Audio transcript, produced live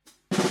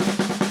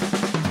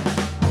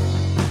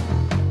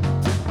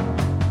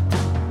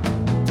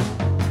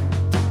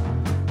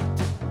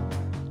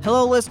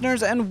Hello,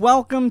 listeners, and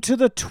welcome to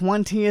the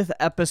 20th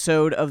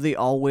episode of the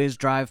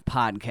AllWaysDrive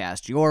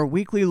podcast, your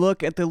weekly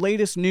look at the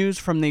latest news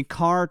from the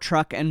car,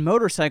 truck, and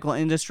motorcycle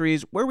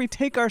industries, where we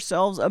take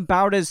ourselves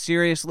about as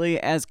seriously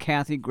as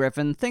Kathy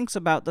Griffin thinks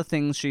about the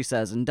things she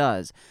says and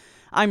does.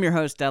 I'm your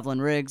host,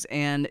 Devlin Riggs,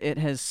 and it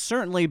has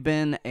certainly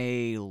been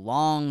a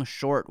long,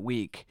 short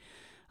week.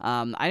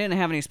 I didn't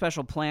have any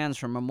special plans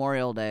for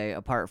Memorial Day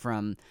apart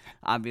from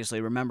obviously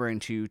remembering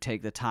to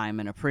take the time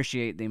and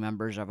appreciate the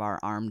members of our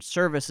armed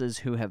services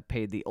who have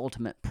paid the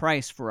ultimate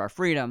price for our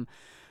freedom.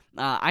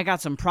 I got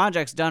some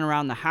projects done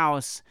around the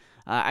house.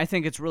 I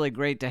think it's really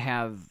great to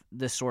have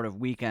this sort of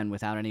weekend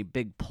without any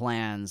big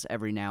plans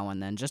every now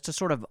and then, just to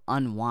sort of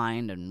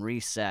unwind and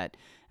reset.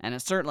 And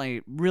it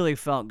certainly really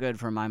felt good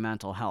for my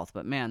mental health.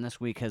 But man,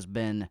 this week has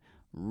been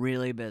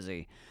really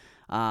busy.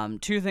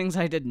 Two things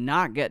I did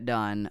not get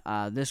done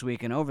this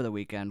week and over the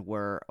weekend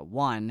were,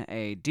 one,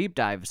 a deep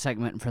dive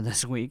segment for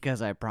this week,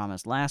 as I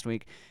promised last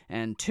week,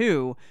 and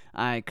two,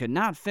 I could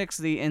not fix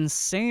the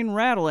insane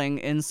rattling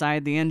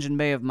inside the engine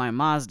bay of my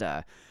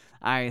Mazda.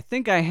 I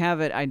think I have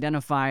it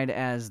identified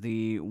as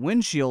the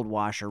windshield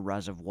washer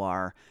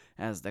reservoir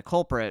as the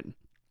culprit,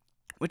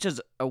 which is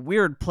a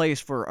weird place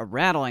for a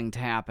rattling to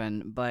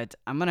happen, but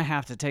I'm going to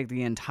have to take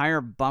the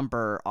entire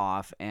bumper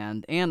off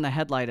and the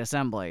headlight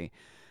assembly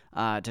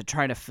to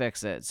try to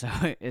fix it. So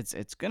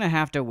it's going to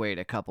have to wait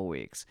a couple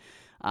weeks.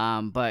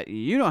 But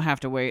you don't have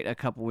to wait a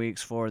couple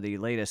weeks for the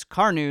latest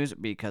car news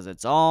because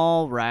it's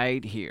all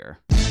right here.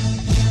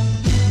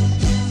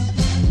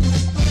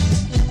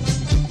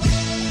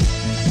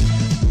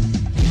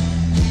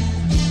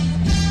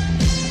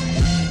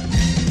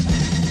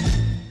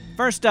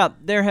 First up,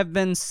 there have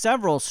been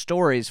several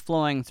stories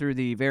flowing through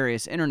the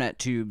various internet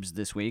tubes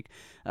this week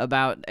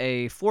about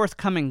a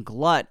forthcoming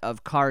glut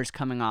of cars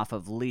coming off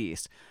of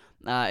lease.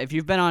 If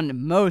you've been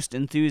on most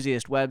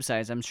enthusiast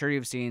websites, I'm sure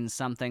you've seen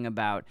something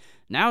about,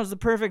 now's the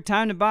perfect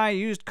time to buy a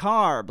used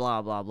car,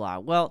 blah, blah, blah.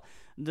 Well,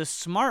 the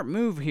smart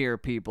move here,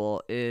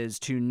 people, is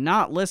to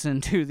not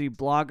listen to the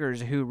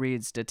bloggers who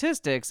read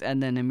statistics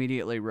and then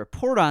immediately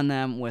report on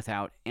them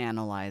without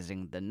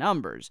analyzing the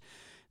numbers.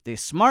 The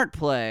smart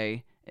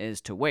play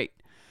is to wait.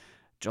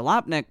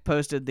 Jalopnik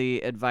posted the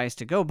advice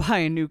to go buy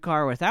a new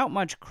car without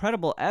much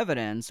credible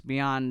evidence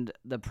beyond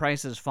the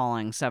prices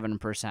falling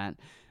 7%.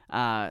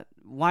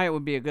 Why it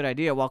would be a good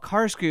idea, while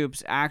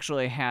CarScoops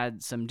actually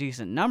had some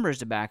decent numbers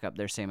to back up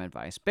their same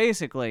advice.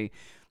 Basically,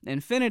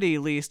 Infiniti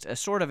leased a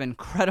sort of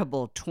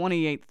incredible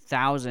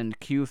 28,000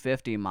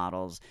 Q50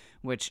 models,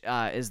 which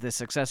is the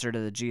successor to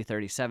the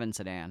G37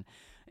 sedan,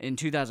 in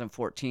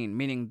 2014,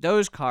 meaning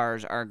those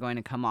cars are going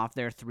to come off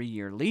their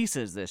 3-year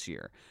leases this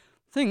year.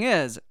 Thing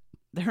is,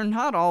 they're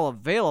not all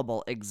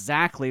available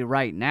exactly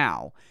right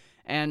now.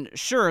 And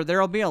sure,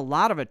 there'll be a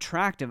lot of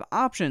attractive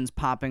options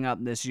popping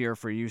up this year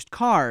for used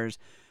cars,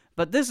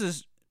 but this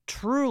is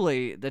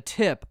truly the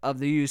tip of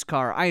the used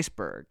car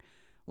iceberg.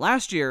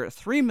 Last year,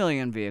 3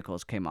 million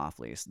vehicles came off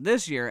lease.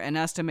 This year, an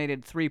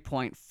estimated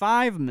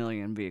 3.5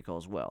 million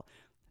vehicles will.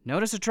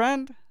 Notice a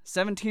trend?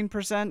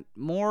 17%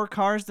 more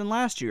cars than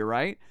last year,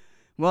 right?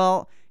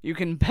 Well, you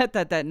can bet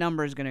that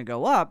number is going to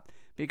go up,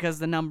 because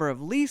the number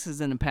of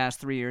leases in the past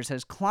 3 years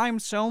has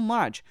climbed so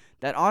much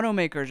that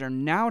automakers are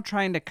now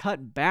trying to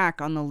cut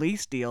back on the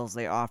lease deals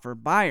they offer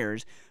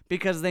buyers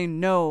because they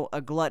know a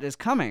glut is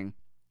coming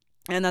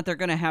and that they're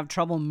going to have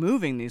trouble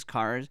moving these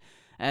cars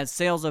as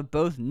sales of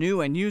both new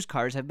and used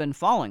cars have been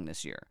falling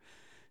this year.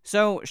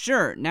 So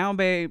sure, now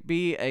may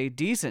be a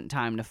decent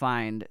time to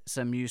find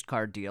some used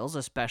car deals,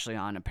 especially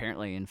on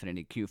apparently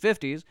Infiniti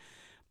Q50s,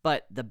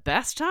 but the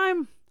best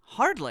time?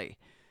 Hardly.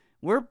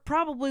 We're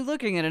probably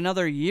looking at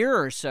another year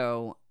or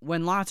so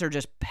when lots are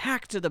just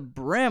packed to the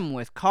brim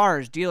with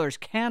cars dealers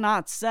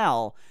cannot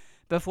sell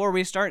before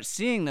we start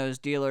seeing those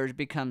dealers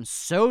become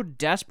so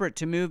desperate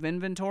to move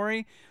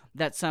inventory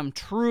that some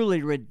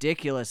truly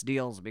ridiculous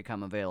deals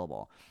become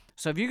available.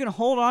 So if you can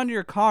hold on to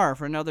your car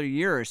for another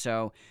year or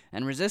so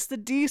and resist the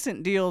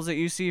decent deals that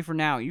you see for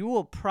now, you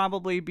will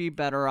probably be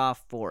better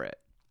off for it.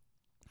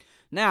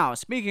 Now,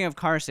 speaking of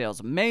car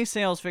sales, May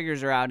sales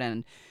figures are out,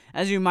 and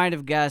as you might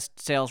have guessed,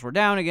 sales were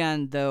down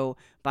again, though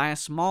by a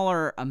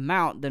smaller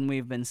amount than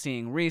we've been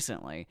seeing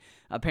recently.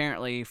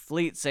 Apparently,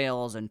 fleet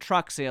sales and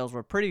truck sales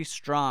were pretty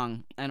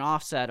strong and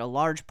offset a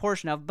large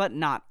portion of, but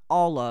not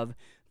all of,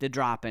 the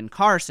drop in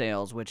car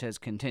sales, which has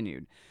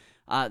continued.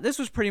 This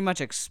was pretty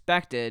much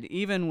expected,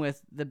 even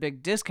with the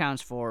big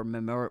discounts for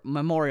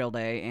Memorial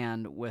Day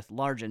and with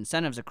large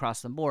incentives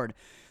across the board.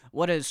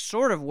 What is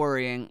sort of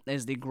worrying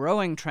is the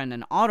growing trend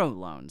in auto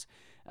loans.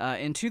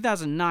 In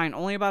 2009,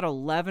 only about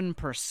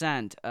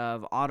 11%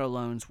 of auto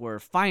loans were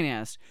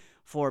financed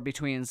for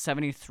between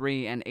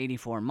 73 and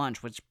 84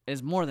 months, which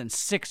is more than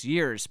 6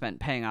 years spent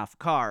paying off a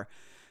car.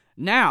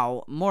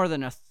 Now, more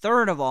than a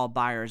third of all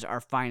buyers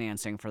are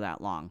financing for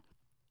that long,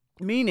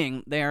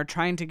 meaning they are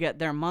trying to get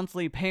their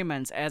monthly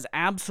payments as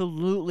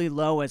absolutely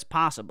low as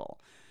possible.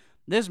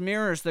 This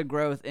mirrors the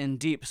growth in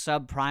deep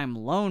subprime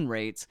loan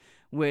rates,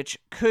 which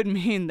could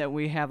mean that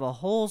we have a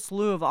whole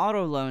slew of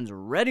auto loans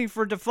ready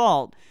for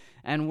default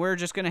and we're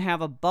just going to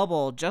have a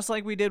bubble just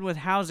like we did with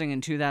housing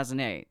in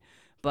 2008.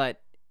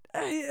 But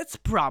it's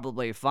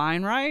probably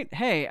fine, right?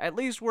 Hey, at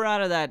least we're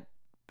out of that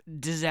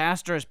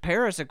disastrous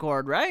Paris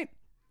Accord, right?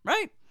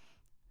 Right?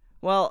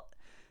 Well,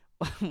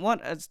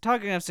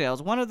 talking of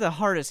sales, one of the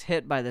hardest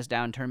hit by this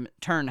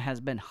downturn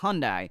has been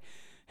Hyundai,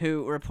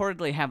 who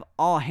reportedly have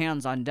all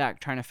hands on deck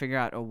trying to figure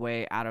out a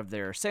way out of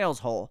their sales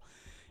hole.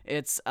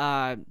 It's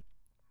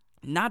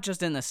not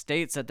just in the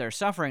States that they're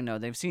suffering, though.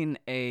 They've seen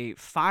a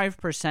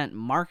 5%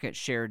 market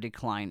share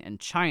decline in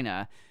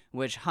China,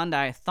 which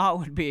Hyundai thought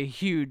would be a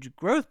huge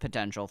growth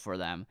potential for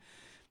them.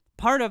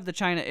 Part of the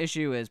China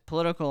issue is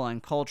political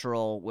and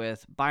cultural,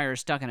 with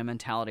buyers stuck in a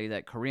mentality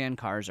that Korean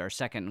cars are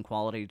second in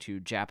quality to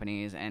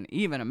Japanese and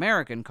even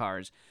American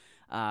cars.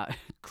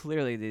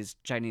 Clearly, these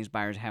Chinese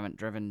buyers haven't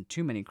driven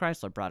too many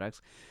Chrysler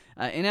products.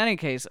 In any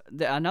case,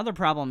 another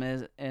problem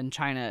is in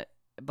China,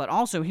 but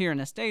also here in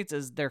the States,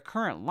 is their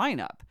current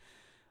lineup.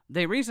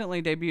 They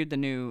recently debuted the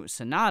new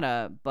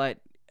Sonata, but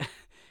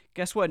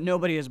guess what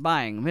nobody is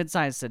buying?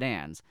 Midsize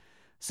sedans.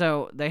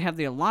 So they have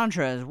the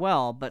Elantra as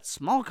well, but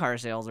small car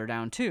sales are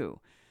down too.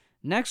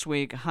 Next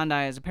week,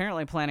 Hyundai is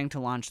apparently planning to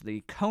launch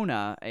the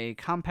Kona, a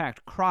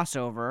compact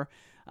crossover,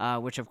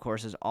 which of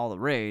course is all the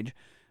rage,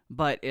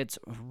 but it's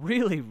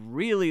really,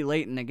 really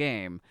late in the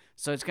game,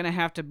 so it's going to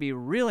have to be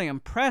really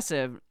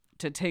impressive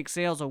to take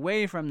sales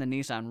away from the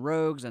Nissan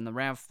Rogues and the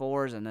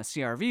RAV4s and the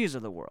CR-Vs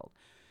of the world.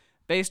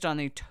 Based on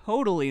the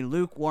totally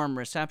lukewarm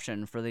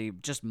reception for the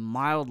just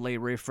mildly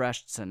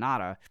refreshed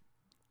Sonata,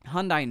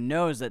 Hyundai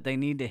knows that they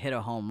need to hit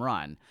a home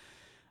run.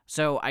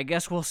 So I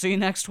guess we'll see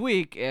next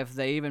week if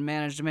they even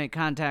manage to make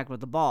contact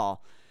with the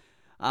ball.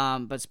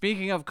 But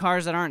speaking of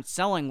cars that aren't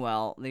selling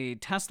well, the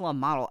Tesla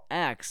Model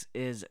X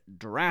is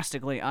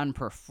drastically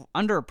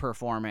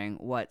underperforming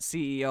what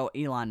CEO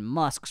Elon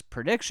Musk's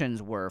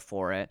predictions were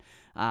for it.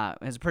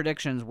 His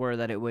predictions were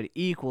that it would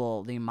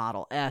equal the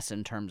Model S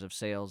in terms of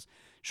sales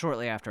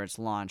shortly after its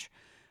launch.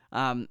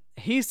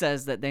 He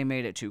says that they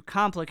made it too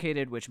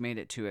complicated, which made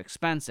it too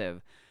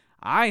expensive.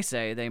 I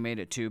say they made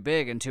it too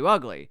big and too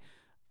ugly.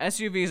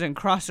 SUVs and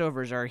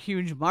crossovers are a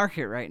huge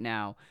market right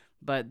now,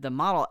 but the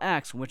Model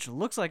X, which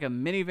looks like a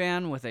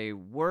minivan with a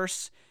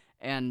worse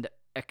and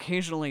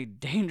occasionally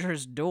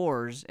dangerous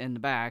doors in the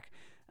back,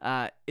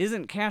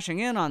 isn't cashing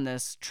in on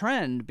this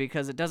trend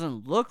because it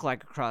doesn't look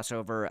like a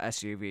crossover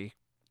SUV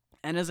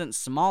and isn't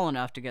small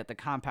enough to get the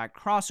compact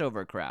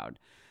crossover crowd.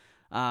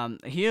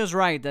 He is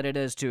right that it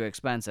is too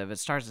expensive. It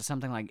starts at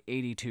something like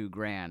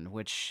 $82,000,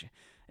 which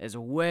is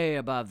way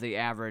above the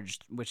average,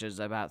 which is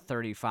about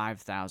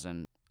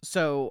 $35,000.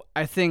 So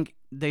I think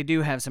they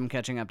do have some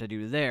catching up to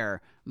do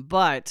there.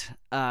 But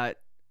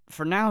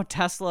for now,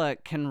 Tesla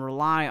can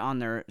rely on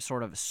their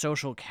sort of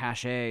social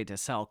cachet to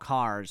sell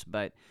cars.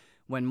 But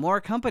when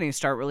more companies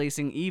start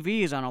releasing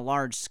EVs on a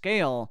large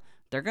scale,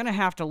 they're going to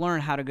have to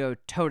learn how to go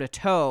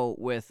toe-to-toe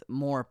with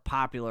more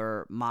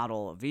popular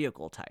model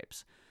vehicle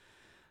types.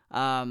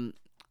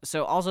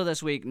 So also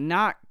this week,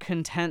 not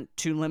content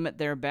to limit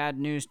their bad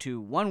news to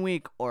 1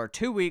 week or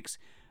 2 weeks,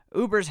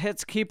 Uber's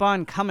hits keep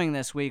on coming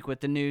this week with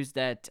the news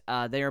that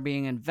they are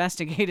being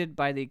investigated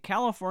by the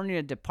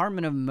California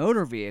Department of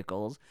Motor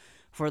Vehicles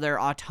for their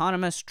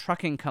autonomous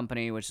trucking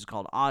company, which is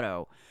called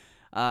Otto.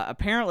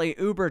 Apparently,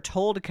 Uber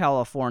told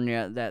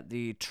California that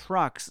the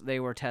trucks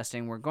they were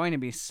testing were going to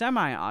be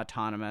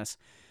semi-autonomous,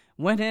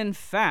 when in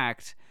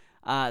fact,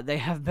 they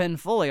have been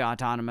fully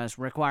autonomous,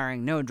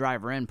 requiring no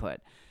driver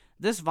input.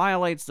 This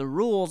violates the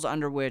rules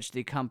under which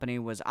the company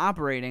was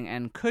operating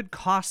and could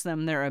cost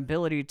them their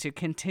ability to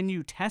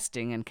continue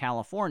testing in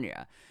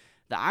California.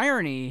 The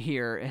irony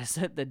here is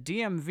that the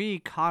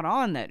DMV caught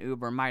on that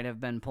Uber might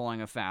have been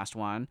pulling a fast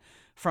one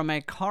from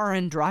a Car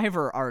and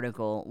Driver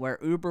article where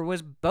Uber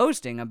was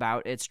boasting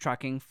about its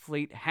trucking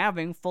fleet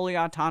having fully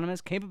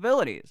autonomous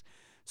capabilities.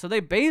 So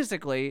they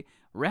basically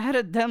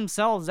ratted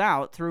themselves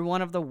out through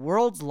one of the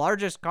world's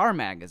largest car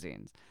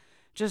magazines.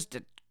 Just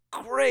a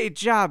great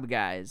job,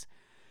 guys.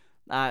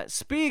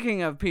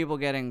 Speaking of people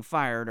getting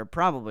fired, or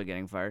probably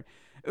getting fired,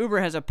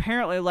 Uber has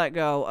apparently let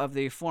go of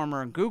the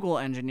former Google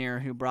engineer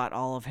who brought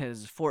all of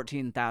his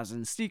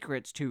 14,000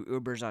 secrets to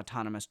Uber's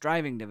autonomous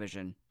driving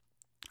division,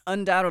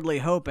 undoubtedly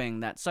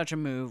hoping that such a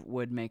move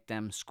would make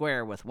them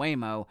square with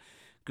Waymo,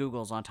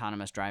 Google's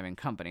autonomous driving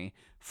company,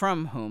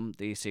 from whom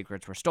the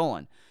secrets were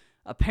stolen.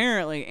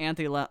 Apparently,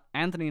 Anthony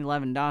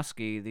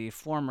Lewandowski, the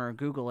former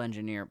Google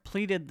engineer,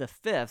 pleaded the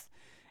fifth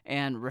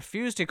and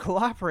refused to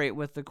cooperate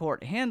with the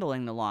court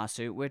handling the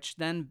lawsuit, which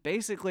then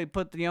basically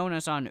put the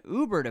onus on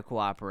Uber to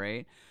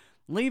cooperate,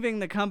 leaving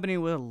the company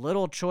with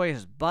little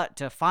choice but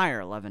to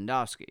fire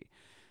Lewandowski.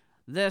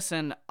 This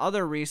and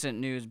other recent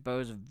news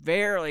bodes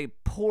very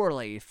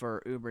poorly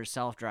for Uber's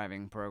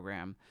self-driving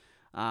program.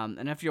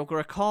 And if you'll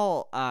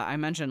recall, I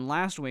mentioned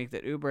last week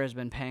that Uber has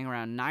been paying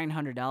around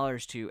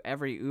 $900 to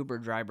every Uber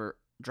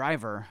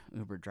driver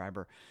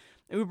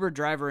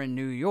in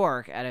New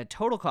York at a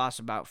total cost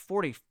of about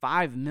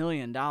 $45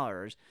 million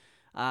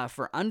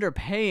for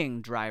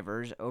underpaying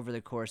drivers over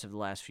the course of the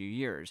last few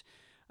years.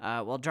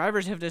 Well,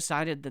 drivers have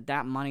decided that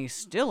that money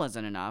still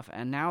isn't enough,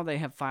 and now they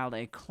have filed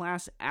a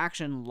class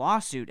action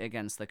lawsuit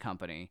against the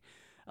company,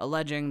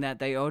 alleging that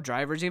they owe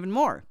drivers even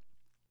more.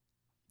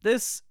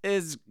 This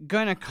is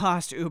going to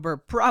cost Uber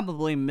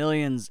probably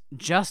millions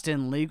just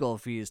in legal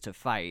fees to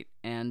fight,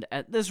 and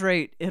at this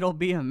rate, it'll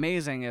be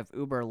amazing if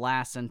Uber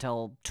lasts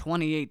until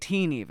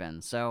 2018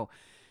 even, so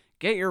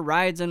get your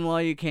rides in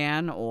while you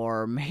can,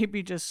 or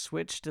maybe just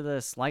switch to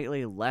the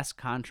slightly less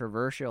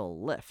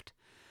controversial Lyft.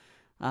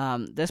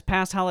 This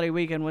past holiday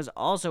weekend was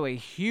also a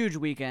huge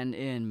weekend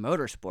in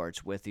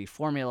motorsports, with the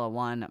Formula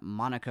One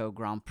Monaco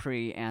Grand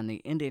Prix and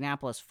the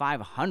Indianapolis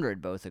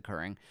 500 both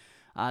occurring.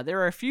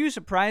 There are a few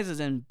surprises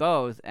in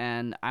both,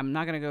 and I'm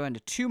not going to go into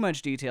too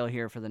much detail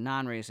here for the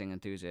non-racing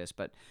enthusiasts,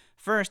 but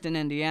first in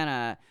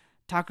Indiana,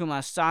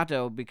 Takuma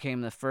Sato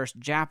became the first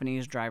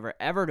Japanese driver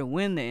ever to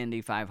win the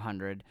Indy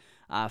 500,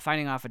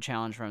 fighting off a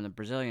challenge from the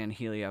Brazilian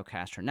Helio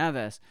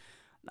Castroneves.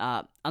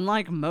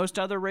 Unlike most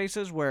other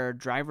races where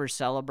drivers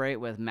celebrate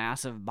with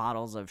massive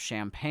bottles of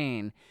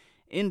champagne,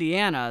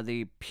 Indiana,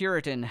 the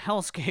Puritan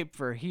hellscape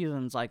for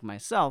heathens like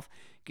myself,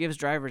 gives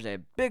drivers a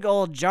big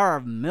old jar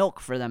of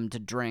milk for them to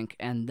drink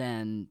and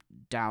then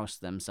douse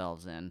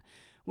themselves in,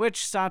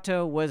 which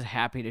Sato was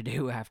happy to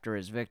do after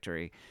his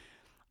victory.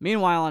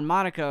 Meanwhile, in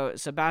Monaco,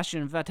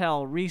 Sebastian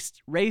Vettel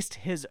raced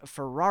his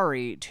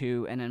Ferrari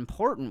to an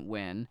important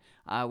win,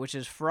 which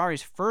is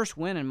Ferrari's first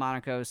win in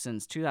Monaco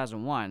since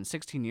 2001,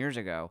 16 years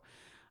ago.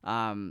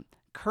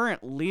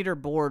 Current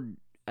leaderboard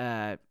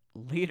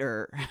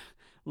leader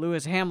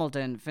Lewis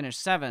Hamilton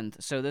finished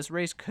 7th, so this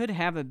race could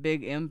have a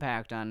big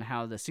impact on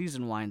how the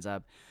season winds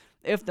up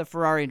if the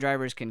Ferrari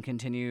drivers can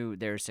continue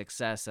their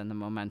success and the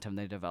momentum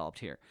they developed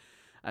here.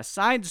 A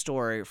side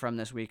story from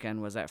this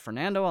weekend was that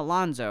Fernando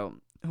Alonso,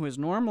 who is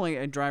normally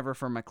a driver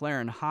for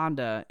McLaren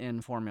Honda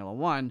in Formula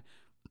One,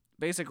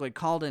 basically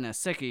called in a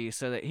sickie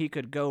so that he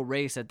could go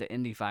race at the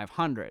Indy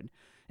 500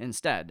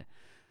 instead.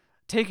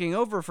 Taking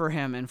over for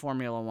him in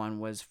Formula One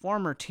was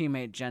former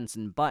teammate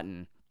Jenson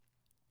Button,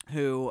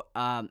 who,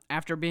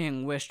 after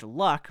being wished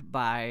luck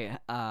by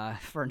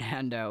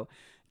Fernando,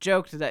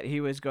 joked that he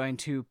was going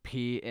to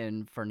pee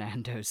in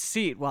Fernando's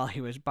seat while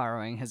he was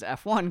borrowing his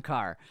F1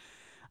 car.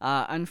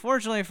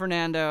 Unfortunately,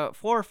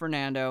 for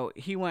Fernando,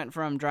 he went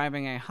from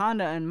driving a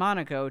Honda in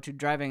Monaco to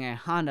driving a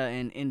Honda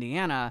in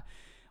Indiana,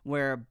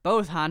 where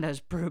both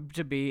Hondas proved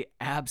to be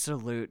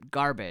absolute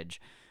garbage.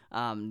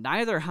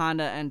 Neither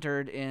Honda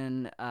entered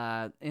in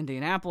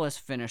Indianapolis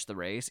finished the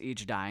race,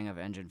 each dying of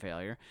engine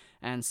failure,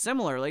 and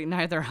similarly,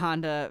 neither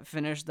Honda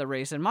finished the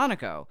race in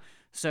Monaco.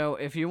 So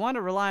if you want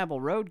a reliable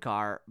road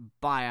car,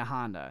 buy a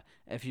Honda.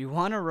 If you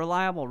want a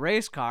reliable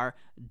race car,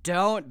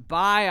 don't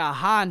buy a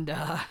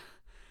Honda.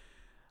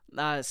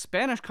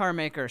 Spanish car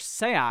maker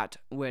Seat,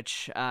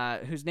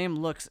 whose name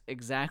looks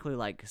exactly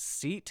like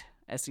seat,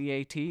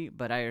 S-E-A-T,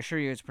 but I assure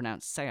you it's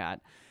pronounced Seat,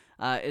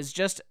 is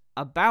just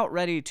about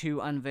ready to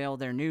unveil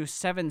their new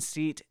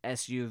 7-seat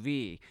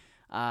SUV.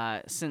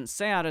 Since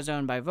Seat is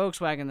owned by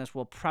Volkswagen, this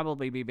will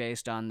probably be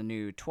based on the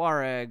new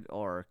Touareg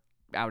or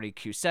Audi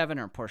Q7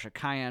 or Porsche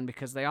Cayenne,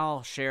 because they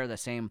all share the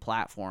same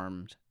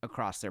platforms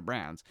across their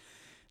brands.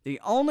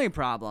 The only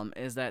problem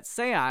is that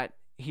Seat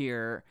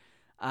here,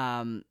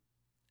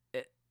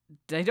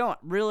 they don't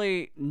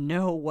really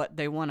know what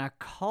they want to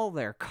call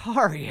their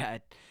car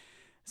yet.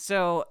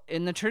 So,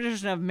 in the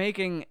tradition of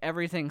making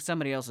everything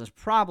somebody else's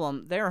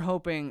problem, they're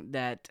hoping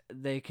that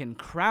they can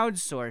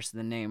crowdsource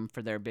the name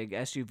for their big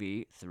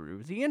SUV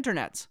through the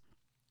internets.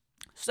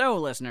 So,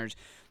 listeners,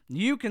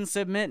 you can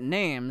submit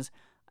names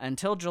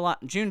until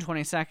June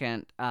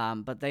 22nd,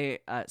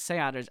 but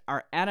Seat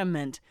are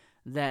adamant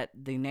that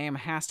the name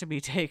has to be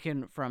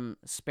taken from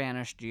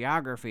Spanish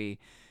geography,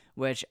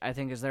 which I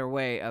think is their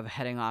way of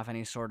heading off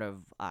any sort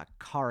of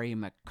Kari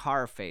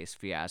McCarface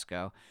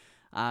fiasco.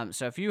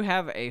 So if you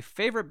have a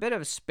favorite bit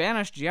of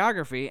Spanish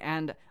geography,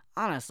 and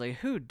honestly,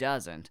 who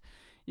doesn't,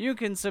 you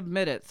can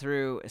submit it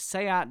through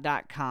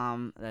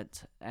seat.com,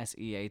 that's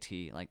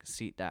S-E-A-T, like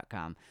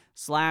seat.com,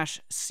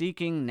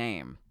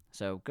 /seeking-name.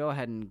 So go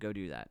ahead and go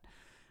do that.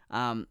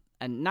 And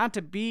not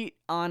to beat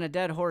on a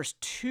dead horse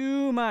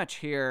too much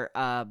here,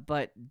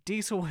 but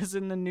diesel was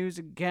in the news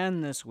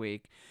again this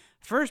week.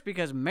 First,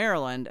 because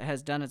Maryland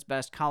has done its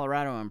best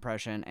Colorado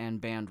impression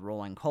and banned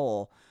rolling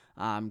coal.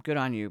 Good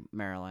on you,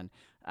 Maryland.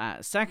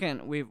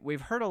 Second,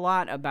 we've heard a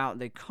lot about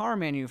the car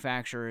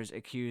manufacturers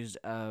accused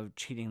of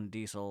cheating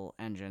diesel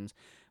engines,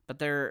 but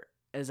there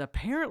is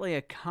apparently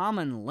a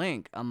common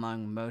link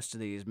among most of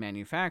these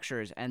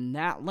manufacturers, and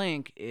that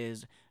link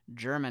is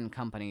German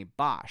company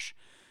Bosch.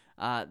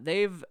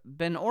 They've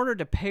been ordered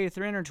to pay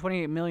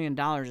 $328 million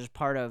as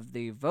part of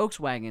the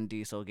Volkswagen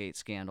Dieselgate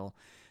scandal,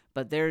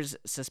 but there's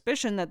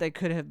suspicion that they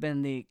could have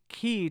been the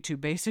key to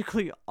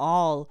basically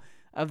all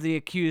of the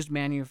accused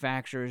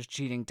manufacturers'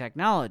 cheating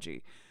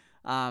technology.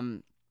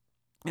 It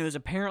was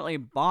apparently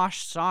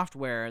Bosch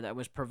software that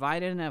was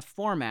provided in a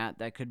format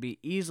that could be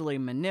easily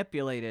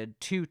manipulated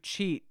to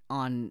cheat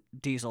on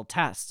diesel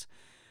tests,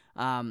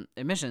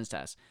 emissions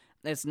tests.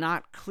 It's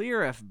not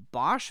clear if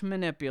Bosch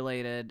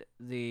manipulated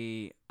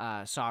the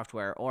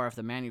software or if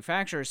the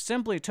manufacturers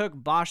simply took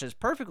Bosch's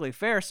perfectly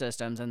fair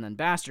systems and then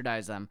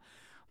bastardized them.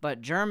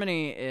 But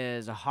Germany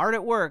is hard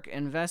at work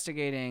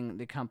investigating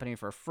the company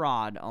for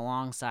fraud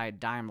alongside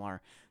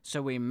Daimler,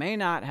 so we may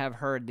not have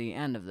heard the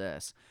end of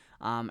this.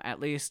 At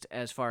least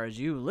as far as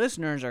you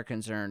listeners are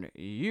concerned,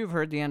 you've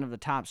heard the end of the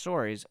top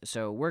stories,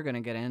 so we're going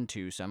to get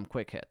into some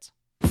quick hits.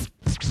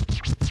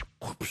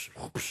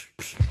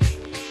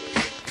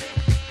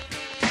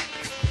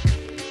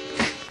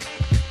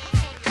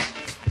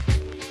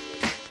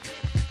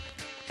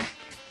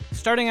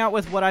 Starting out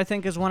with what I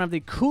think is one of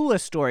the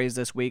coolest stories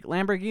this week,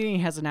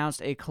 Lamborghini has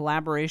announced a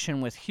collaboration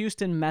with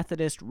Houston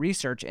Methodist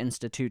Research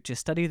Institute to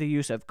study the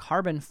use of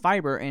carbon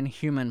fiber in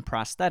human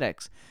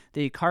prosthetics.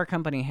 The car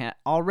company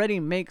already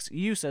makes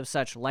use of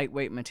such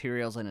lightweight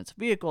materials in its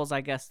vehicles.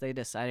 I guess they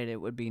decided it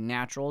would be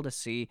natural to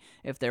see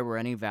if there were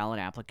any valid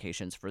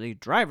applications for the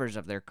drivers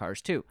of their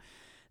cars too.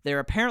 They're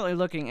apparently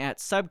looking at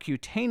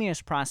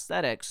subcutaneous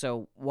prosthetics,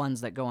 so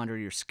ones that go under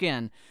your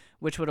skin,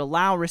 which would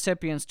allow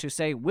recipients to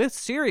say with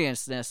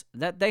seriousness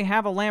that they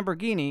have a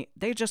Lamborghini,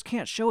 they just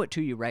can't show it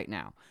to you right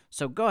now.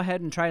 So go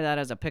ahead and try that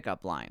as a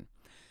pickup line.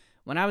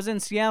 When I was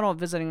in Seattle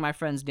visiting my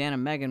friends Dan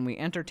and Megan, we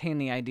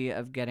entertained the idea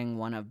of getting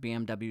one of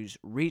BMW's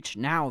Reach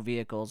Now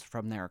vehicles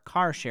from their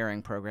car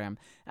sharing program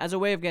as a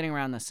way of getting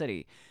around the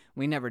city.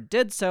 We never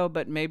did so,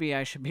 but maybe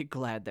I should be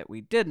glad that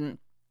we didn't,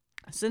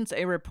 since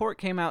a report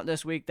came out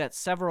this week that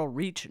several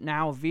Reach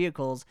Now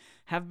vehicles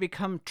have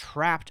become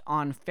trapped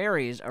on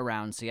ferries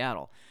around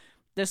Seattle.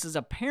 This is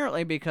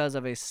apparently because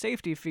of a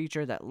safety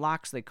feature that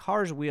locks the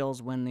car's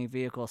wheels when the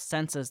vehicle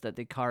senses that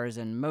the car is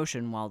in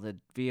motion while the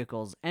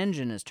vehicle's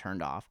engine is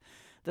turned off.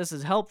 This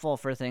is helpful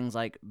for things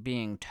like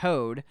being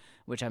towed,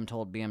 which I'm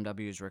told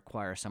BMWs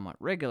require somewhat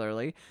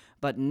regularly,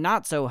 but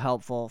not so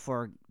helpful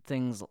for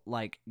things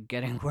like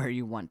getting where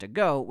you want to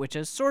go, which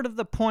is sort of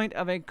the point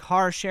of a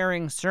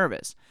car-sharing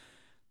service.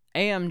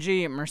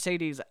 AMG,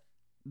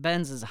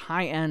 Mercedes-Benz's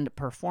high-end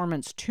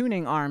performance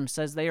tuning arm,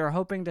 says they are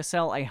hoping to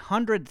sell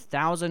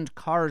 100,000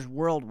 cars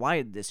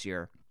worldwide this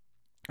year.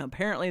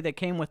 Apparently, they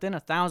came within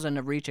 1,000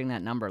 of reaching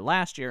that number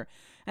last year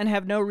and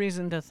have no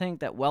reason to think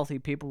that wealthy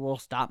people will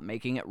stop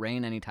making it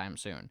rain anytime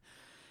soon.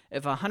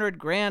 If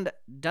 $100,000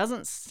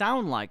 doesn't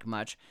sound like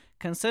much,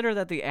 consider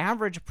that the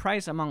average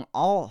price among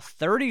all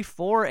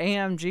 34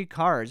 AMG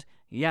cars,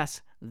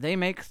 yes, they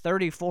make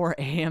 34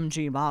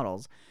 AMG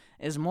models,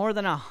 is more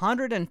than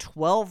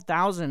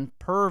 $112,000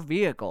 per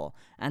vehicle,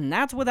 and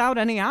that's without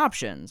any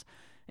options.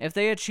 If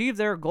they achieve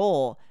their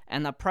goal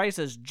and the price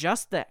is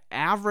just the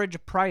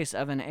average price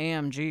of an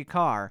AMG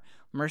car,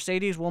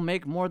 Mercedes will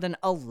make more than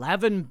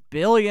 $11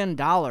 billion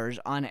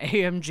on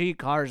AMG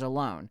cars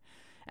alone.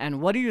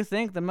 And what do you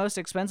think the most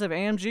expensive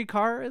AMG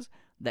car is?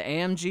 The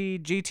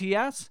AMG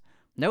GTS?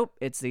 Nope,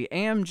 it's the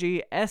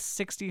AMG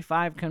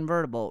S65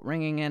 convertible,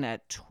 ringing in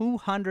at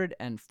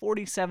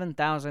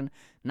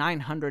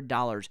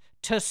 $247,900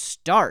 to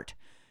start.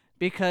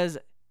 Because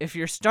if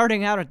you're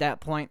starting out at that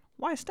point,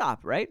 why stop,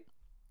 right?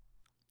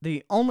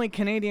 The only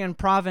Canadian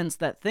province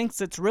that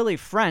thinks it's really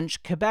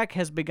French, Quebec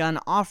has begun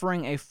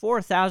offering a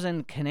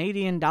 $4,000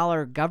 Canadian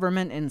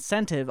government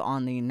incentive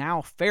on the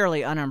now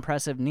fairly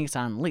unimpressive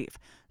Nissan Leaf.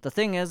 The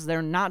thing is,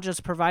 they're not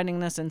just providing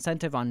this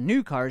incentive on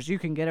new cars, you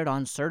can get it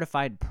on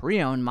certified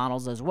pre-owned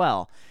models as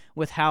well.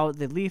 With how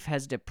the Leaf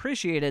has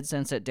depreciated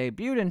since it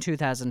debuted in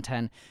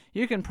 2010,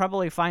 you can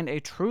probably find a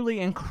truly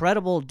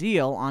incredible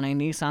deal on a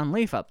Nissan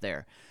Leaf up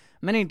there.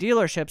 Many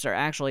dealerships are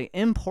actually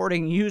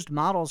importing used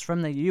models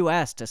from the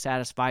US to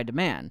satisfy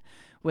demand.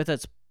 With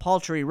its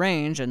paltry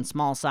range and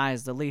small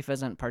size, the Leaf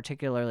isn't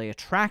particularly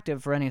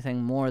attractive for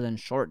anything more than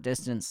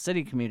short-distance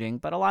city commuting,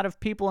 but a lot of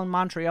people in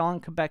Montreal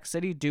and Quebec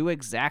City do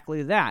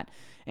exactly that.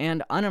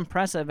 And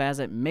unimpressive as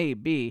it may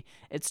be,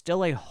 it's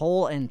still a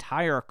whole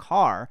entire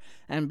car,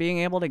 and being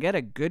able to get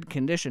a good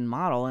condition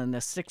model in the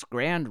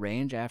 $6,000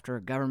 range after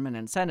a government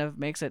incentive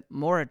makes it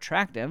more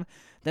attractive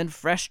than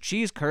fresh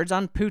cheese curds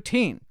on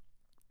poutine.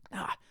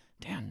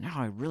 Damn, now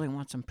I really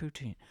want some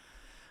poutine.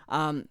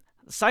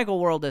 Cycle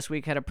World this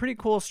week had a pretty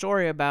cool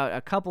story about a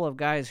couple of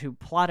guys who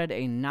plotted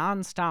a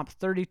non-stop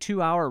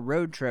 32-hour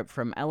road trip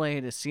from LA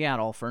to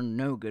Seattle for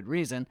no good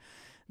reason.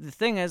 The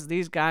thing is,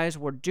 these guys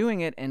were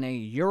doing it in a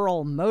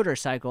Ural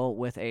motorcycle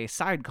with a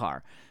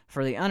sidecar.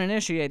 For the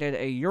uninitiated,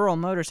 a Ural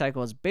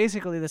motorcycle is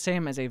basically the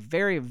same as a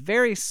very,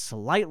 very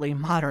slightly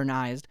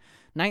modernized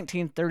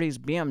 1930s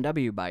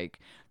BMW bike.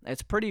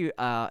 It's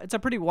a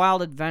pretty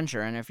wild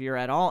adventure, and if you're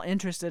at all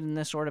interested in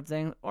this sort of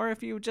thing, or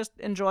if you just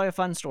enjoy a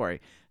fun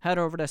story, head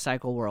over to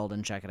Cycle World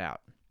and check it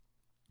out.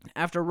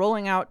 After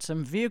rolling out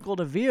some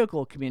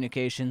vehicle-to-vehicle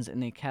communications in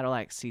the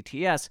Cadillac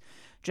CTS,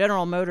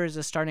 General Motors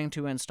is starting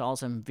to install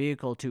some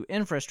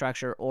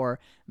vehicle-to-infrastructure, or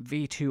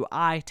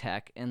V2I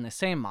tech, in the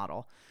same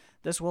model.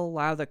 This will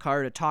allow the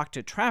car to talk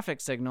to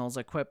traffic signals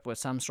equipped with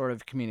some sort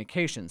of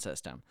communication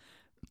system.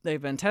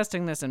 They've been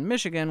testing this in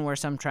Michigan, where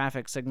some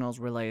traffic signals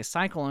relay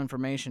cycle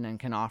information and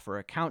can offer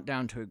a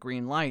countdown to a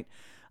green light,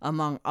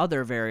 among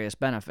other various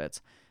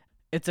benefits.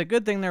 It's a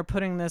good thing they're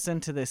putting this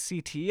into the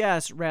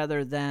CTS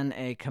rather than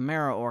a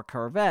Camaro or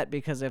Corvette,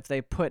 because if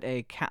they put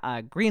a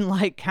green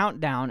light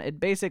countdown,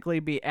 it'd basically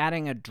be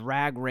adding a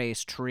drag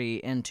race tree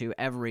into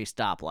every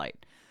stoplight.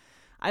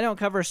 I don't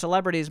cover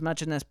celebrities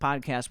much in this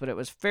podcast, but it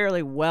was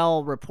fairly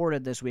well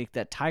reported this week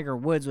that Tiger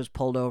Woods was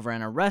pulled over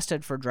and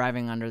arrested for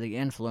driving under the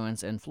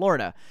influence in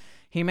Florida.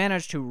 He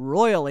managed to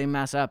royally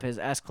mess up his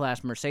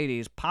S-Class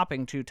Mercedes,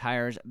 popping 2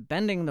 tires,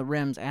 bending the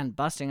rims, and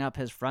busting up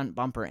his front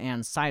bumper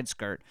and side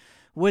skirt.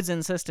 Woods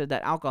insisted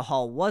that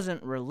alcohol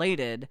wasn't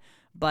related,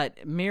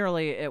 but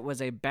merely it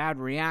was a bad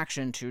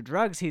reaction to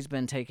drugs he's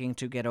been taking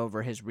to get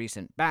over his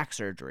recent back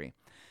surgery.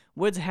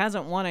 Woods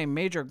hasn't won a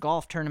major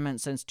golf tournament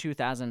since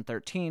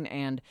 2013,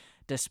 and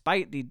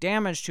despite the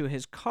damage to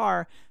his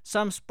car,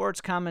 some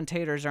sports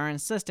commentators are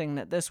insisting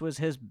that this was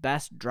his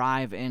best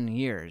drive in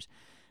years.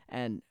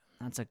 And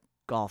that's a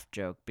golf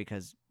joke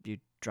because you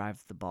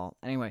drive the ball.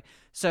 Anyway,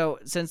 so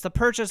since the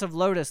purchase of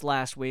Lotus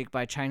last week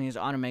by Chinese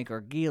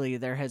automaker Geely,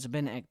 there has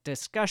been a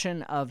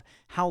discussion of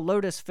how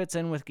Lotus fits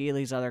in with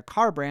Geely's other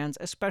car brands,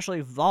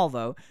 especially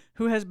Volvo,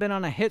 who has been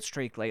on a hit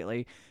streak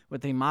lately with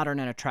the modern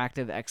and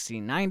attractive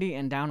XC90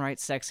 and downright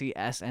sexy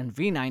S and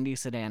V90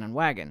 sedan and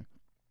wagon.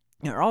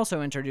 They're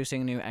also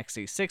introducing a new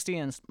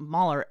XC60 and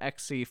smaller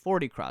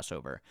XC40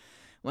 crossover.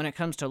 When it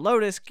comes to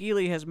Lotus,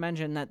 Geely has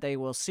mentioned that they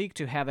will seek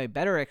to have a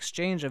better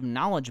exchange of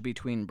knowledge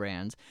between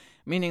brands,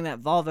 meaning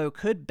that Volvo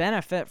could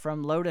benefit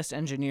from Lotus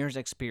engineers'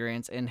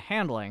 experience in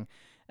handling.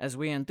 As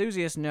we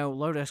enthusiasts know,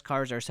 Lotus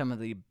cars are some of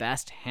the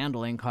best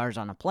handling cars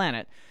on the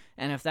planet,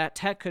 and if that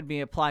tech could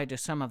be applied to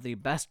some of the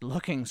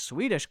best-looking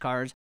Swedish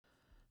cars,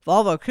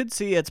 Volvo could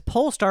see its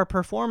Polestar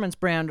performance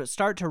brand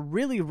start to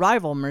really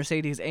rival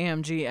Mercedes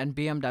AMG and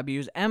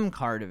BMW's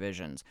M-car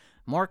divisions.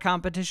 More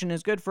competition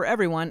is good for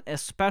everyone,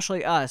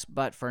 especially us,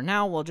 but for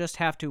now we'll just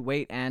have to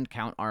wait and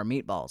count our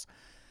meatballs.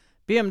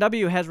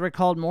 BMW has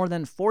recalled more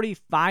than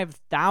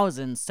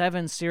 45,000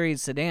 7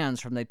 Series sedans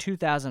from the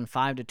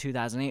 2005 to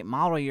 2008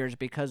 model years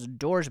because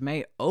doors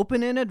may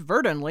open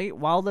inadvertently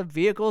while the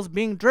vehicle is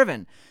being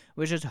driven,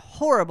 which is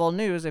horrible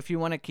news if you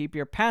want to keep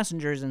your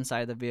passengers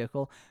inside the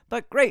vehicle,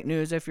 but great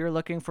news if you're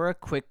looking for a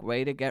quick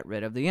way to get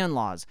rid of the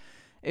in-laws.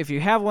 If you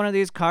have one of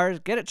these cars,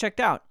 get it checked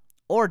out,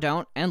 or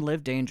don't, and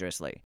live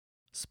dangerously.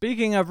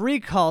 Speaking of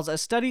recalls, a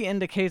study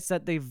indicates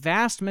that the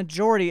vast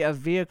majority of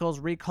vehicles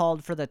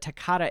recalled for the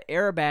Takata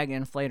airbag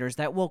inflators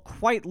that will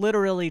quite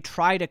literally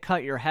try to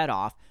cut your head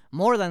off,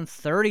 more than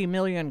 30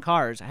 million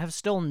cars, have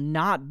still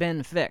not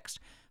been fixed.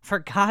 For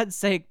God's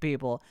sake,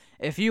 people,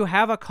 if you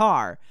have a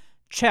car,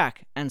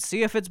 check and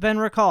see if it's been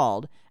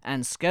recalled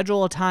and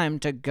schedule a time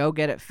to go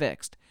get it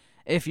fixed.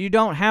 If you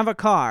don't have a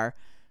car,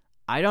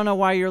 I don't know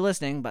why you're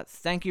listening, but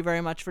thank you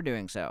very much for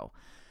doing so.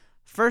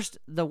 First,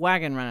 the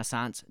wagon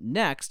renaissance.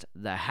 Next,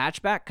 the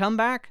hatchback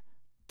comeback.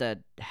 The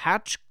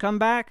hatch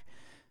comeback.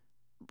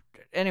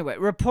 Anyway,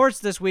 reports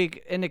this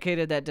week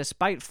indicated that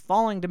despite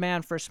falling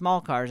demand for small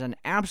cars and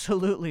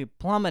absolutely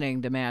plummeting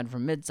demand for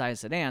midsize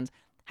sedans,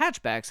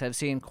 hatchbacks have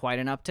seen quite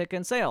an uptick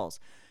in sales.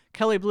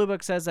 Kelley Blue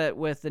Book says that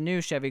with the new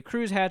Chevy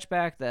Cruze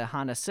hatchback, the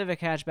Honda Civic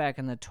hatchback,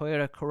 and the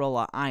Toyota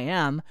Corolla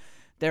IM,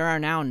 there are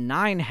now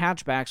 9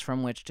 hatchbacks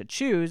from which to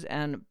choose,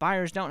 and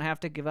buyers don't have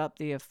to give up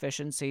the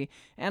efficiency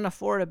and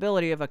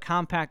affordability of a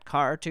compact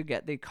car to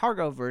get the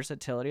cargo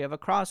versatility of a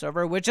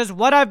crossover, which is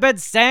what I've been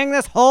saying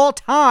this whole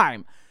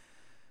time.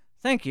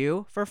 Thank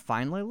you for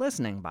finally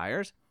listening,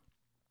 buyers.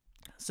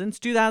 Since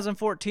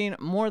 2014,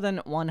 more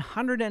than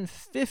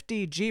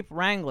 150 Jeep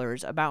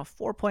Wranglers, about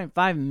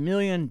 $4.5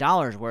 million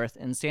worth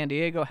in San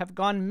Diego, have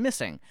gone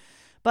missing.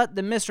 But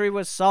the mystery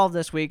was solved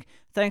this week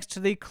thanks to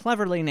the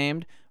cleverly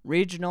named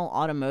Regional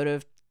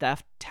Automotive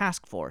Theft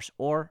Task Force,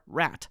 or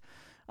RAT.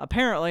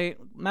 Apparently,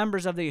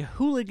 members of the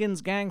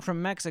Hooligans gang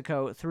from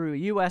Mexico, through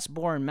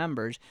U.S.-born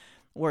members,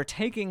 were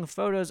taking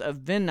photos of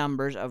VIN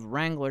numbers of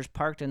Wranglers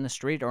parked in the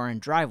street or in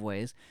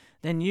driveways,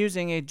 then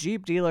using a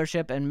Jeep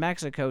dealership in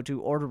Mexico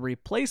to order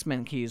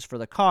replacement keys for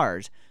the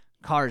cars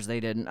they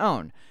didn't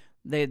own.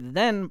 They'd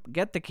then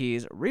get the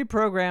keys,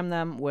 reprogram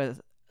them with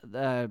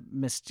the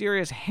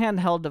mysterious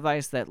handheld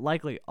device that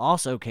likely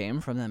also came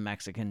from the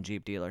Mexican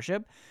Jeep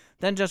dealership,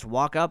 then just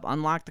walk up,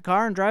 unlock the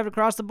car, and drive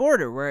across the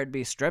border where it'd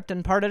be stripped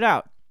and parted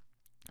out.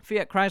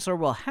 Fiat Chrysler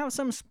will have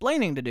some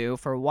splaining to do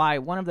for why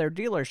one of their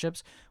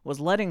dealerships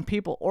was letting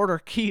people order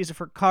keys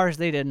for cars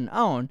they didn't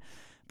own,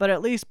 but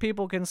at least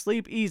people can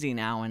sleep easy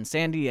now in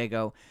San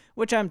Diego,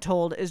 which I'm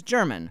told is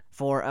German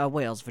for a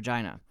whale's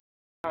vagina.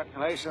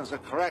 Calculations are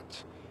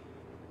correct.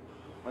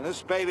 When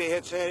this baby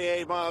hits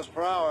 88 miles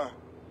per hour,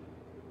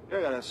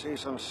 you're gonna see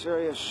some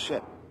serious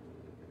shit.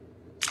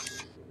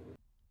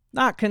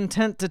 Not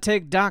content to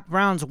take Doc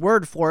Brown's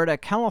word for it, a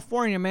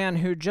California man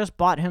who just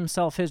bought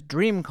himself his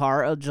dream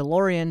car, a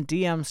DeLorean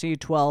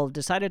DMC-12,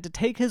 decided to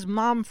take his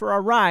mom for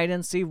a ride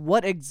and see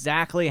what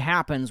exactly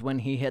happens when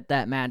he hit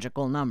that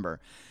magical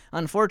number.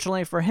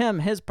 Unfortunately for him,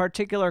 his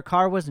particular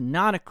car was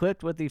not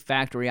equipped with the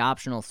factory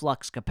optional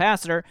flux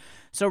capacitor,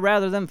 so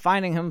rather than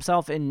finding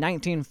himself in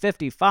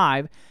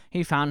 1955,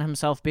 he found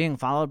himself being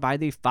followed by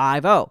the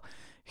 50.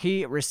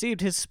 He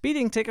received his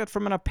speeding ticket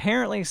from an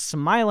apparently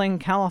smiling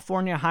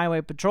California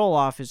Highway Patrol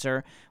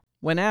officer.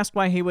 When asked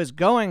why he was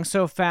going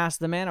so fast,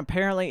 the man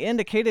apparently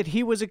indicated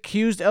he was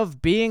accused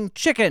of being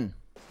chicken.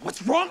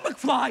 What's wrong,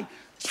 McFly?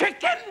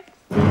 Chicken?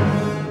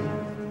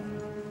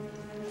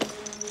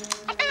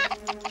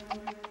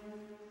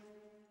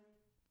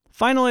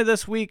 Finally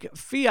this week,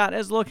 Fiat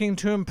is looking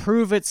to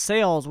improve its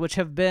sales, which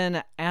have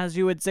been, as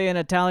you would say in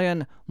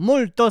Italian,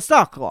 molto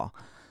sacro.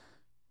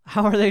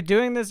 How are they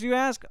doing this, you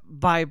ask?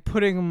 By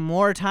putting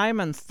more time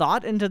and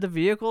thought into the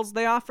vehicles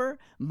they offer?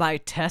 By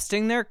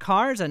testing their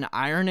cars and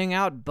ironing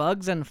out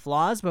bugs and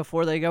flaws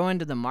before they go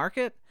into the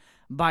market?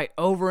 By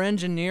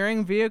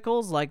over-engineering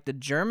vehicles like the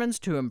Germans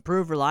to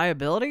improve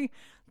reliability?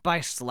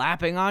 By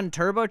slapping on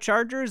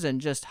turbochargers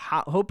and just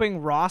hoping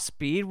raw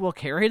speed will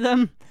carry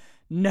them?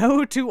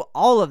 No to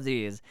all of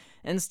these.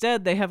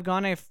 Instead, they have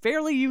gone a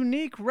fairly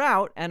unique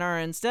route and are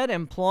instead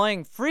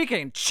employing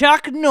freaking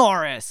Chuck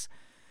Norris.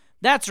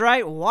 That's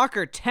right,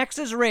 Walker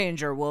Texas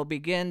Ranger will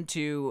begin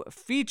to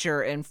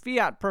feature in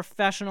Fiat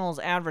Professional's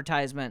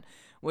advertisement,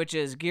 which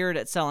is geared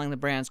at selling the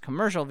brand's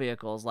commercial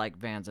vehicles like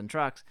vans and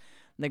trucks.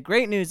 The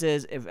great news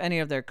is, if any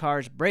of their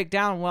cars break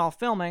down while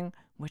filming,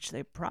 which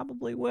they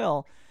probably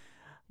will,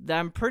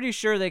 I'm pretty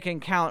sure they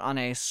can count on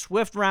a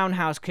swift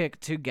roundhouse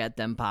kick to get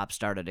them pop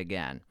started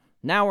again.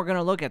 Now we're going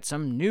to look at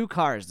some new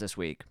cars this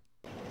week.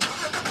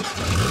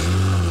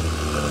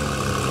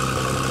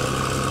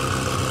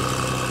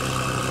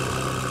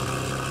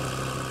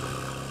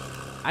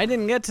 I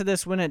didn't get to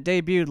this when it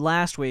debuted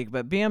last week,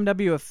 but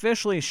BMW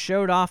officially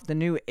showed off the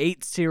new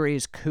 8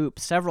 Series Coupe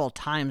several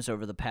times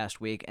over the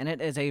past week, and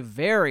it is a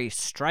very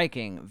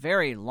striking,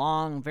 very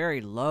long,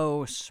 very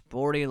low,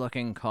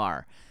 sporty-looking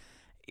car.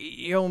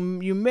 You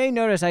may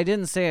notice I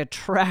didn't say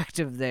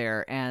attractive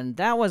there, and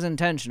that was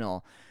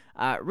intentional.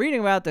 Reading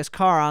about this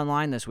car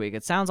online this week,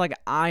 it sounds like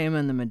I am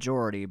in the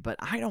majority, but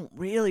I don't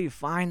really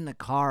find the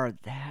car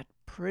that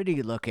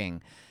pretty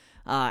looking,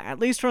 at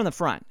least from the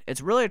front.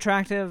 It's really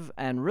attractive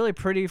and really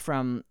pretty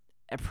from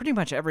pretty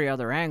much every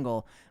other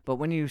angle, but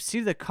when you see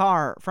the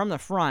car from the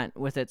front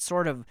with its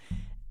sort of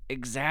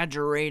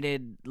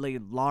exaggeratedly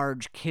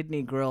large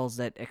kidney grills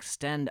that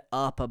extend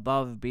up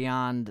above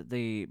beyond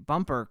the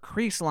bumper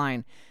crease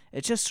line,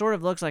 it just sort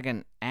of looks like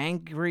an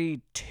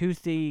angry,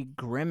 toothy,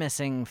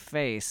 grimacing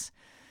face.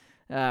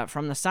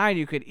 From the side,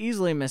 you could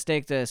easily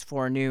mistake this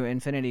for a new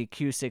Infiniti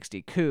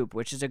Q60 Coupe,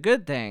 which is a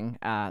good thing,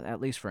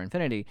 at least for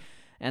Infiniti,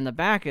 and the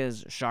back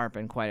is sharp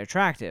and quite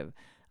attractive.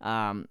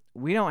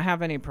 We don't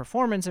have any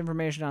performance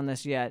information on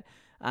this yet,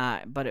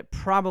 but it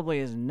probably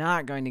is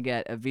not going to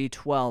get a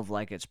V12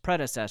 like its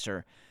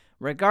predecessor.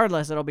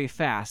 Regardless, it'll be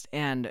fast,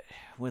 and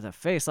with a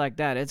face like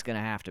that, it's going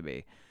to have to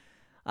be.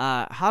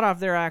 Hot off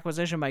their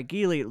acquisition by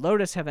Geely,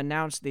 Lotus have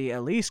announced the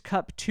Elise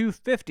Cup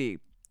 250,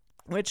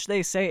 which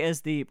they say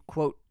is the,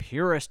 quote,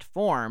 purest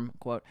form,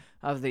 quote,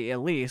 of the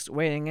Elise,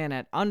 weighing in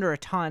at under a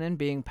ton and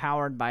being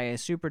powered by a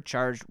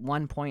supercharged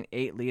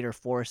 1.8-liter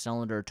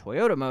four-cylinder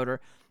Toyota motor,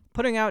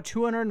 putting out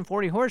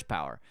 240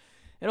 horsepower.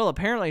 It'll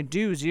apparently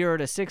do 0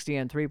 to 60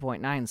 in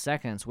 3.9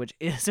 seconds, which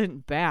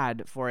isn't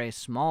bad for a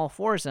small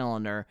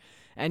four-cylinder,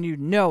 and you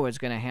know it's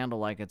going to handle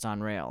like it's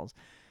on rails.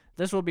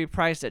 This will be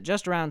priced at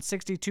just around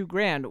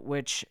 $62,000,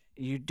 which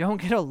you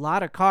don't get a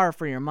lot of car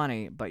for your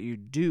money, but you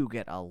do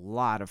get a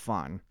lot of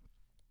fun.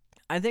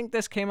 I think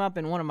this came up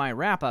in one of my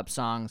wrap-up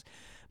songs,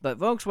 but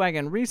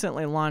Volkswagen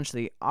recently launched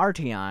the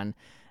Arteon,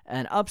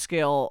 an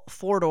upscale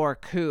four-door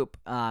coupe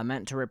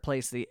meant to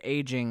replace the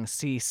aging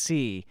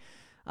CC.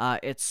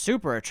 It's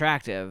super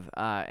attractive,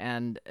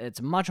 and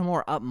it's much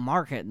more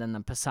upmarket than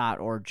the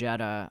Passat or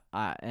Jetta,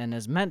 and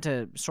is meant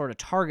to sort of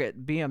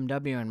target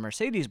BMW and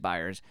Mercedes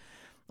buyers.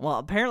 Well,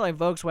 apparently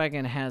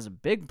Volkswagen has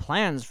big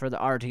plans for the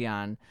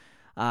Arteon,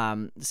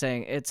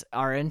 saying it's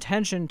our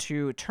intention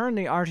to turn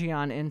the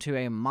Arteon into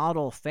a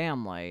model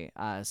family,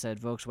 said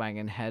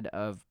Volkswagen head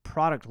of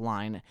product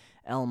line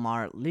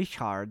Elmar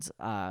Lichards.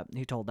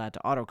 He told that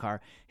to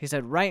Autocar. He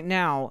said, right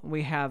now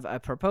we have a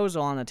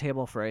proposal on the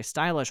table for a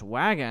stylish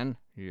wagon,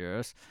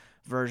 yes,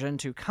 version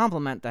to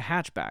complement the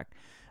hatchback.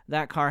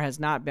 That car has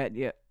not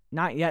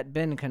yet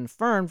been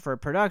confirmed for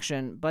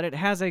production, but it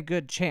has a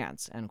good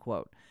chance, end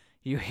quote.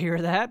 You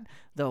hear that?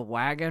 The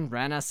wagon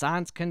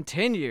renaissance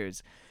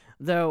continues.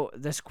 Though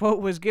this quote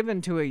was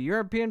given to a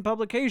European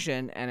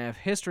publication, and if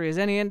history is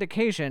any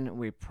indication,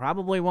 we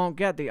probably won't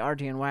get the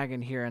Arteon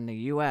wagon here in the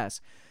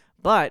US.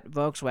 But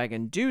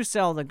Volkswagen do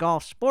sell the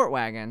Golf Sport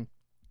wagon,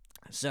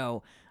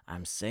 so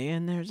I'm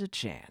saying there's a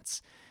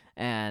chance.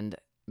 And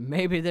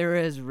maybe there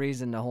is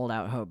reason to hold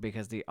out hope,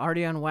 because the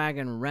Arteon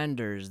wagon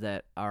renders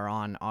that are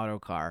on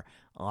Autocar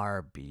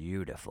are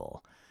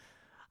beautiful.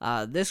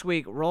 This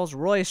week,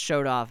 Rolls-Royce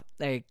showed off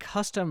a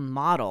custom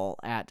model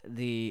at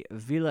the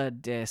Villa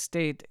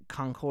d'Estate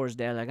Concours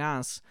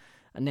d'Elegance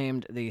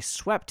named the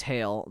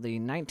Sweptail. The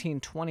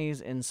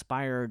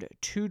 1920s-inspired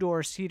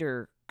two-door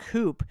seater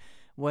coupe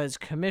was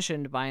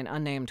commissioned by an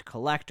unnamed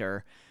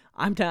collector.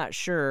 I'm not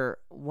sure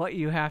what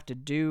you have to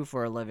do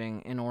for a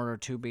living in order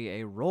to be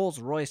a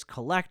Rolls-Royce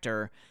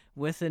collector,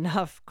 with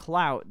enough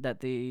clout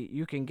that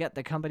you can get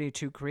the company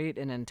to create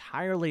an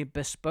entirely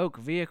bespoke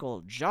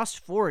vehicle just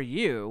for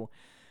you,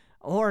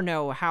 or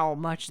know how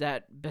much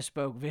that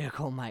bespoke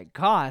vehicle might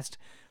cost.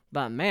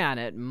 But man,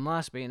 it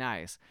must be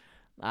nice.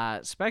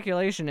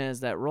 Speculation is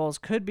that Rolls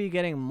could be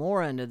getting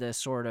more into this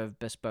sort of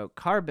bespoke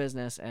car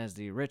business as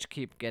the rich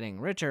keep getting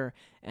richer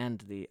and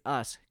the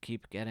us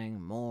keep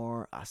getting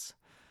more us.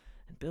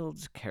 It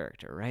builds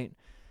character, right?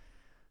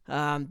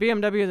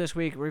 BMW this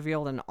week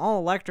revealed an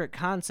all-electric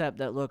concept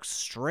that looks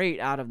straight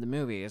out of the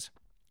movies.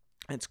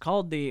 It's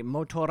called the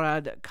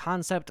Motorrad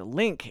Concept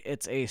Link.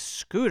 It's a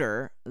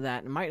scooter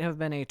that might have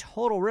been a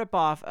total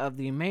ripoff of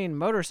the main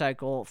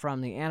motorcycle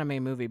from the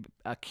anime movie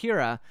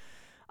Akira,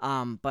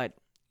 but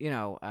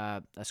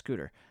a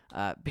scooter.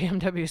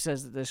 BMW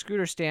says that the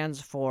scooter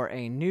stands for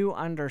a new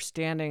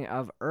understanding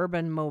of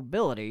urban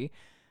mobility,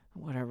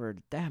 whatever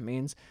that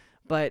means,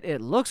 but it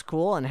looks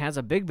cool and has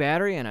a big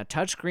battery and a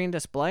touchscreen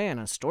display and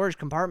a storage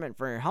compartment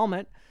for your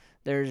helmet.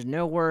 There's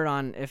no word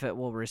on if it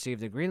will receive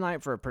the green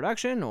light for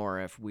production or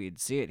if we'd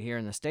see it here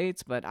in the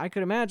States, but I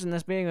could imagine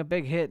this being a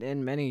big hit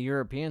in many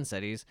European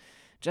cities,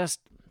 just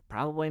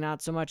probably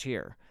not so much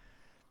here.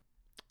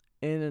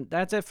 And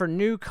that's it for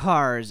new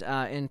cars.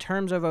 In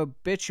terms of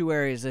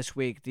obituaries this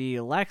week, the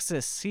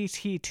Lexus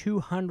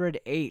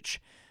CT200H,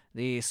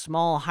 the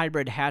small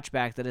hybrid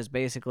hatchback that is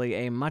basically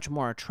a much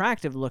more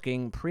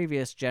attractive-looking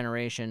previous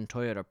generation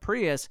Toyota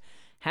Prius,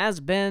 has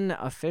been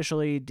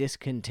officially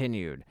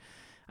discontinued.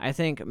 I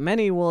think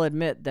many will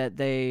admit that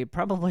they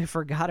probably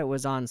forgot it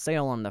was on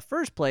sale in the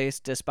first place,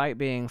 despite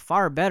being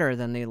far better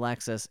than the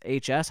Lexus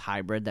HS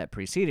hybrid that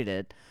preceded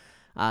it.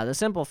 The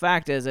simple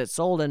fact is it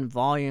sold in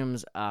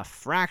volumes a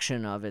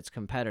fraction of its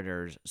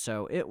competitors,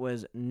 so it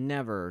was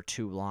never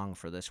too long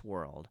for this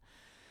world.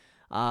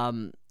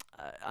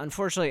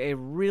 Unfortunately, a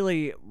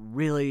really,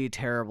 really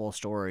terrible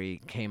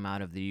story came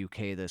out of the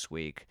UK this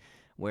week,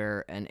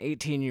 where an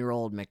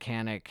 18-year-old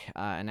mechanic,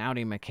 an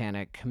Audi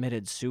mechanic,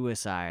 committed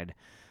suicide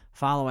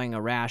following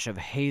a rash of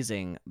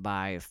hazing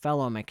by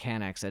fellow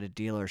mechanics at a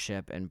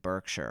dealership in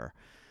Berkshire.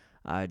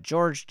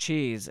 George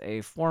Cheese,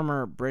 a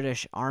former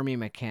British Army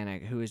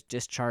mechanic who was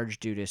discharged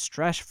due to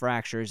stress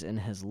fractures in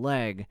his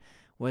leg,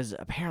 was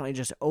apparently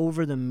just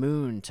over the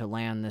moon to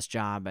land this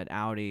job at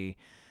Audi,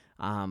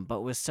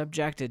 but was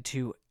subjected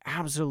to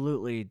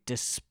absolutely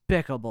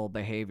despicable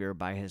behavior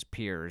by his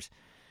peers.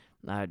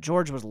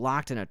 George was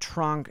locked in a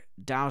trunk,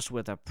 doused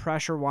with a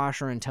pressure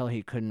washer until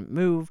he couldn't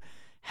move,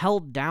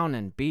 held down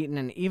and beaten,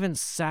 and even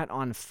set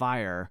on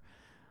fire.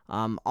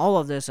 All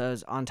of this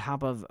is on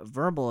top of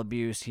verbal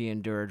abuse he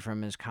endured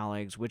from his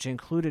colleagues, which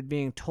included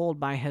being told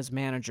by his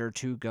manager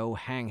to go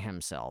hang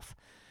himself.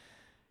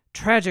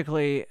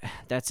 Tragically,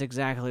 that's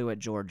exactly what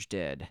George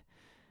did.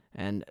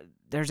 And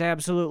there's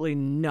absolutely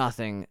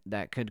nothing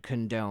that could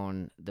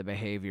condone the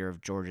behavior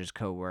of George's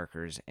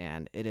coworkers,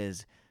 and it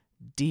is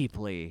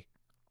deeply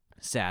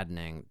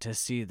saddening to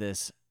see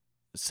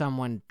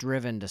someone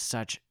driven to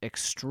such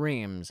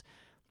extremes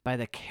by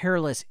the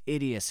careless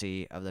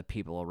idiocy of the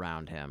people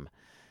around him.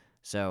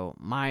 So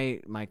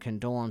my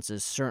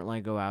condolences certainly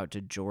go out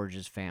to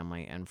George's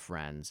family and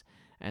friends.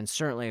 And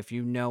certainly if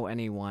you know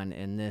anyone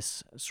in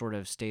this sort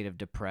of state of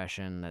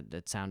depression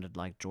that sounded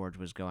like George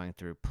was going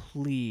through,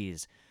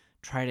 please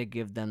try to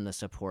give them the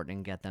support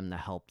and get them the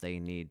help they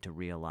need to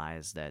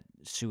realize that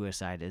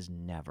suicide is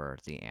never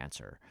the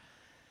answer.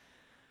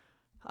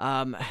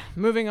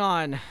 Moving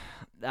on,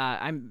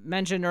 I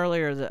mentioned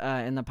earlier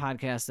in the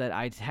podcast that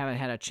I haven't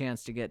had a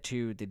chance to get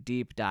to the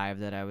deep dive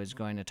that I was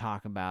going to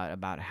talk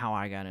about how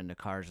I got into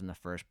cars in the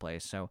first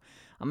place. So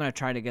I'm going to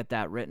try to get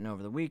that written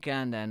over the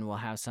weekend, and we'll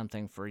have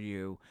something for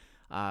you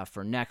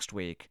for next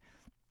week.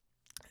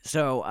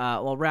 So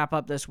we'll wrap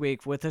up this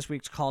week with this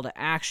week's call to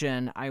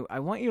action. I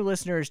want you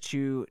listeners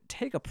to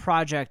take a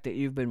project that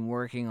you've been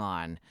working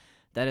on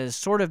that has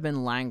sort of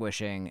been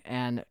languishing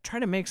and try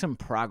to make some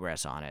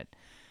progress on it.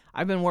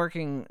 I've been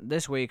working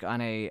this week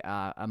on a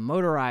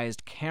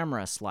motorized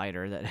camera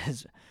slider that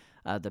is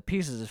the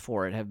pieces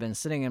for it have been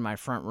sitting in my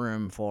front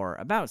room for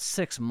about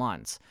 6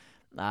 months.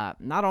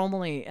 Not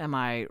only am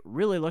I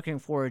really looking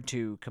forward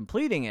to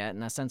completing it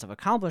and the sense of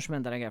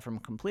accomplishment that I get from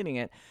completing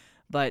it,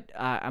 but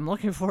I'm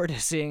looking forward to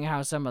seeing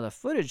how some of the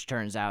footage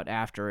turns out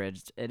after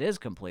it is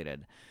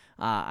completed.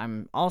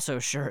 I'm also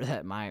sure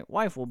that my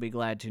wife will be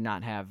glad to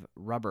not have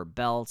rubber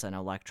belts and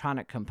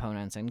electronic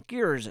components and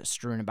gears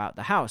strewn about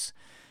the house.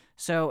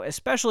 So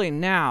especially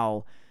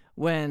now,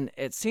 when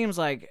it seems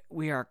like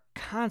we are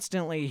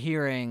constantly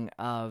hearing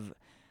of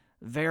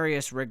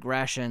various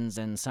regressions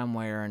in some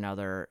way or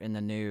another in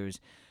the news,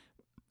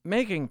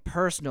 making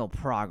personal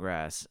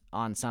progress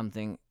on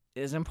something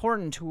is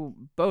important to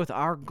both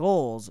our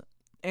goals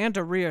and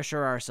to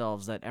reassure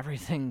ourselves that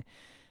everything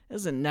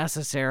isn't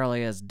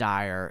necessarily as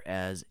dire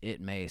as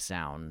it may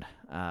sound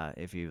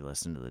if you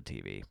listen to the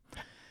TV.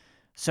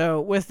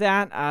 So with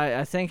that,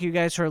 I thank you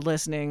guys for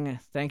listening.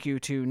 Thank you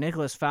to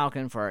Nicholas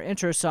Falcon for our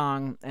intro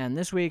song. And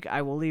this week,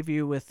 I will leave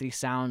you with the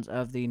sounds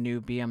of the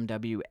new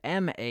BMW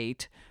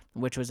M8,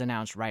 which was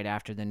announced right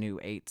after the new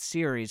 8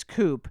 Series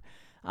Coupe.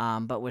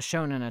 but was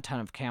shown in a ton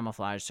of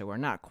camouflage, so we're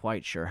not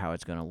quite sure how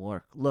it's going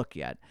to look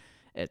yet.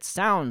 It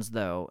sounds,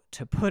 though,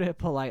 to put it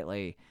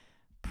politely,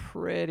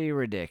 pretty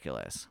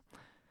ridiculous.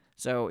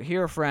 So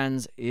here,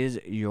 friends, is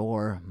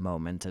your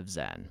moment of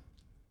zen.